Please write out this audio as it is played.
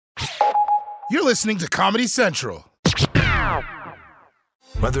You're listening to Comedy Central.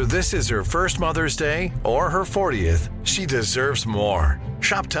 Whether this is her first Mother's Day or her 40th, she deserves more.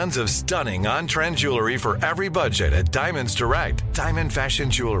 Shop tons of stunning on-trend jewelry for every budget at Diamonds Direct. Diamond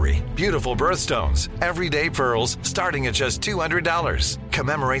fashion jewelry, beautiful birthstones, everyday pearls starting at just $200.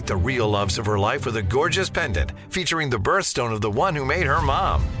 Commemorate the real loves of her life with a gorgeous pendant featuring the birthstone of the one who made her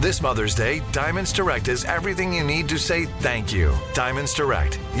mom. This Mother's Day, Diamonds Direct is everything you need to say thank you. Diamonds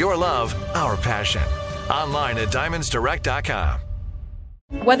Direct, your love, our passion. Online at diamondsdirect.com.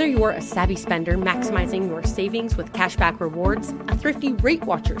 Whether you're a savvy spender maximizing your savings with cashback rewards, a thrifty rate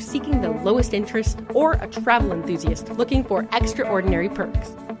watcher seeking the lowest interest, or a travel enthusiast looking for extraordinary perks,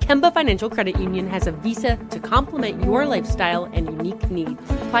 Kemba Financial Credit Union has a visa to complement your lifestyle and unique needs.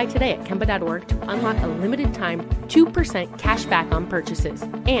 Apply today at Kemba.org to unlock a limited time 2% cash back on purchases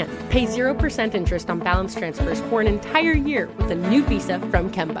and pay 0% interest on balance transfers for an entire year with a new visa from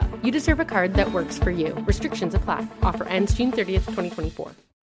Kemba. You deserve a card that works for you. Restrictions apply. Offer ends June 30th, 2024.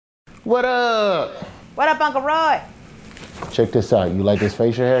 What up? What up, Uncle Roy? Check this out. You like this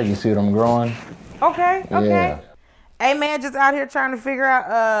facial hair? You see what I'm growing? Okay. Yeah. Hey, man, just out here trying to figure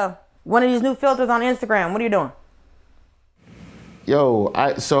out one of these new filters on Instagram. What are you doing? Yo,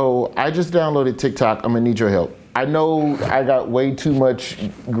 I just downloaded TikTok. I'm gonna need your help. I know I got way too much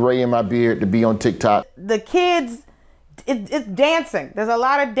gray in my beard to be on TikTok. The kids, it's dancing. There's a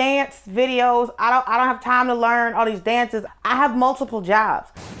lot of dance videos. I don't have time to learn all these dances. I have multiple jobs.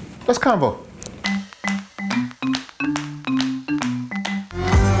 Let's Convo.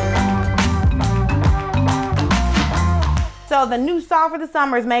 So the new song for the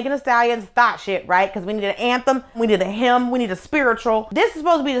summer is Megan Thee Stallion's Thought Shit, right? Because we need an anthem, we need a hymn, we need a spiritual. This is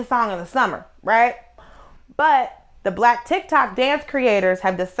supposed to be the song of the summer, right? But the Black TikTok dance creators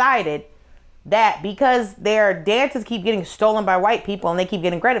have decided that because their dances keep getting stolen by white people and they keep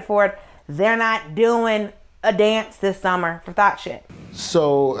getting credit for it, they're not doing a dance this summer for Thought Shit.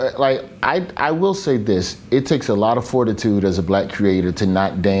 So, I will say this. It takes a lot of fortitude as a Black creator to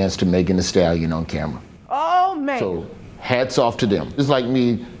not dance to Megan Thee Stallion on camera. Oh, man. So, hats off to them. It's like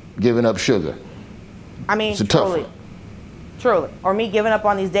me giving up sugar. I mean, truly. Or me giving up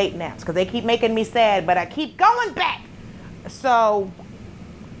on these dating apps because they keep making me sad, but I keep going back. So,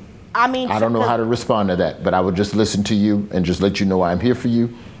 I mean... I don't know how to respond to that, but I would just listen to you and just let you know I'm here for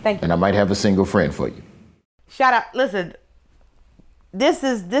you. Thank you. And I might have a single friend for you. Shout out. Listen, this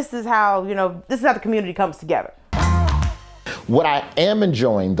is how, this is how the community comes together. What I am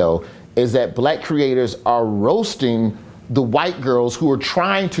enjoying, though, is that Black creators are roasting the white girls who are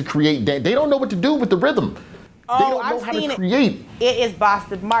trying to create dance. They don't know what to do with the rhythm. They don't know how to create. It is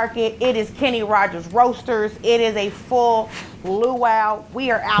Boston Market. It is Kenny Rogers Roasters. It is a full luau.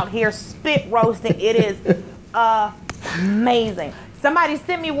 We are out here spit roasting. It is amazing. Somebody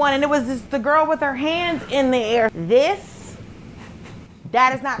sent me one and it was the girl with her hands in the air.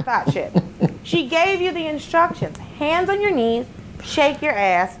 That is not Thought Shit. She gave you the instructions. Hands on your knees, shake your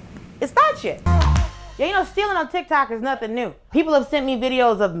ass. It's Thought Shit. Yeah, stealing on TikTok is nothing new. People have sent me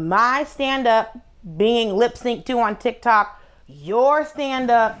videos of my stand-up being lip-synced to on TikTok, your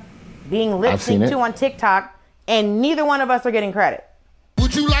stand-up being lip-synced to on TikTok, and neither one of us are getting credit.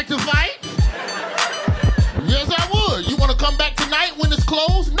 Would you like to fight? Yes, I would. You want to come back tonight when it's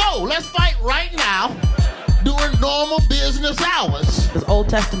closed? No, let's fight right now during normal business hours. This Old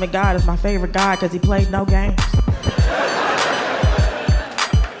Testament God is my favorite God because he played no games.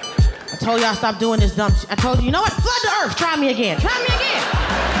 I told y'all stop doing this dumb shit. I told you, you know what? Flood the earth. Try me again.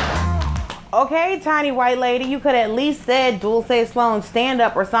 Okay, tiny white lady, you could at least said Dulce Sloan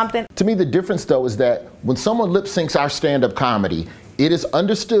stand-up or something. To me, the difference, though, is that when someone lip-syncs our stand-up comedy, it is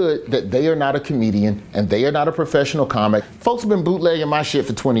understood that they are not a comedian and they are not a professional comic. Folks have been bootlegging my shit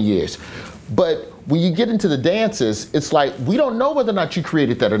for 20 years. But when you get into the dances, it's like, we don't know whether or not you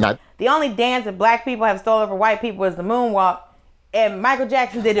created that or not. The only dance that Black people have stolen from white people is the moonwalk. And Michael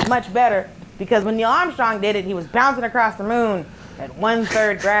Jackson did it much better because when Neil Armstrong did it, he was bouncing across the moon at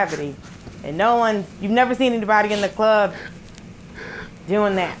 1/3 gravity. And you've never seen anybody in the club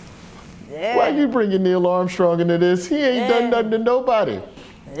doing that. Yeah. Why are you bringing Neil Armstrong into this? He ain't done nothing to nobody.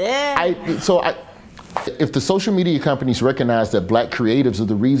 Yeah. If the social media companies recognize that Black creatives are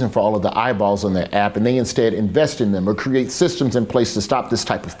the reason for all of the eyeballs on their app and they instead invest in them or create systems in place to stop this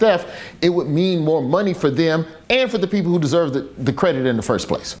type of theft, it would mean more money for them and for the people who deserve the credit in the first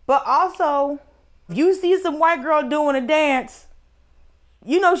place. But also, if you see some white girl doing a dance,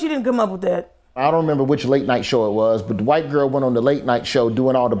 you know she didn't come up with that. I don't remember which late night show it was, but the white girl went on the late night show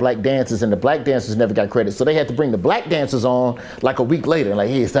doing all the black dances, and the black dancers never got credit. So they had to bring the black dancers on like a week later. Like,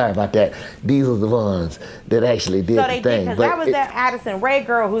 hey, sorry about that. These are the ones that actually did the thing. Because that was that Addison Rae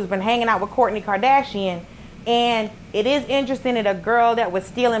girl who's been hanging out with Kourtney Kardashian. And it is interesting that a girl that was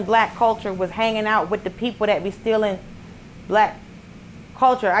stealing black culture was hanging out with the people that be stealing black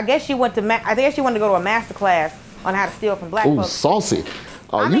culture. I guess she wanted to go to a master class on how to steal from black folks. Saucy.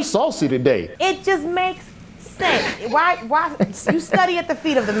 Oh, you saucy today. It just makes sense. Why you study at the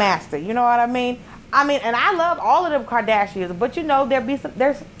feet of the master, you know what I mean? And I love all of them Kardashians, but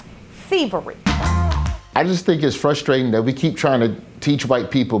there's thievery. I just think it's frustrating that we keep trying to teach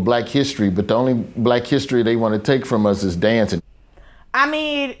white people black history, but the only black history they want to take from us is dancing.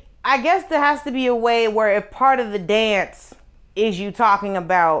 I guess there has to be a way where if part of the dance is you talking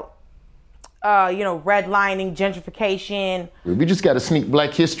about redlining, gentrification. We just got to sneak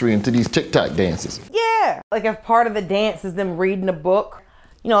black history into these TikTok dances. Yeah. Like if part of the dance is them reading a book,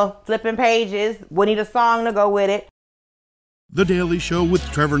 flipping pages, we need a song to go with it. The Daily Show with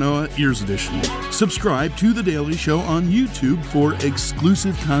Trevor Noah, Ears Edition. Subscribe to The Daily Show on YouTube for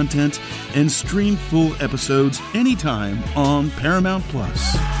exclusive content and stream full episodes anytime on Paramount+.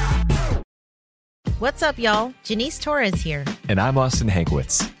 What's up, y'all? Janice Torres here. And I'm Austin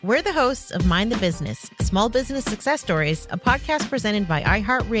Hankwitz. We're the hosts of Mind the Business, Small Business Success Stories, a podcast presented by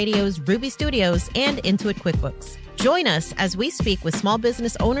iHeartRadio's Ruby Studios and Intuit QuickBooks. Join us as we speak with small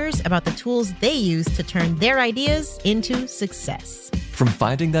business owners about the tools they use to turn their ideas into success. From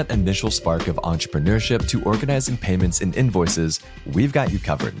finding that initial spark of entrepreneurship to organizing payments and invoices, we've got you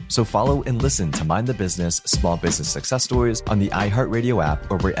covered. So follow and listen to Mind the Business, Small Business Success Stories on the iHeartRadio app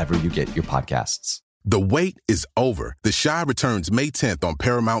or wherever you get your podcasts. The wait is over. The Chi returns May 10th on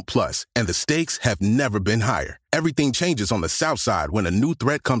Paramount Plus, and the stakes have never been higher. Everything changes on the South Side when a new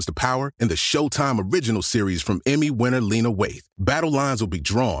threat comes to power in the Showtime original series from Emmy winner Lena Waithe. Battle lines will be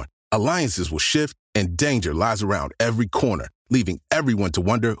drawn, alliances will shift, and danger lies around every corner, leaving everyone to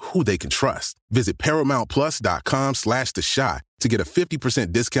wonder who they can trust. Visit ParamountPlus.com/The Chi to get a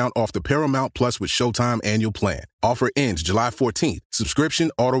 50% discount off the Paramount Plus with Showtime annual plan. Offer ends July 14th.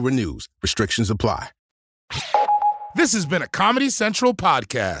 Subscription auto-renews. Restrictions apply. This has been a Comedy Central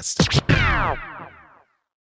podcast.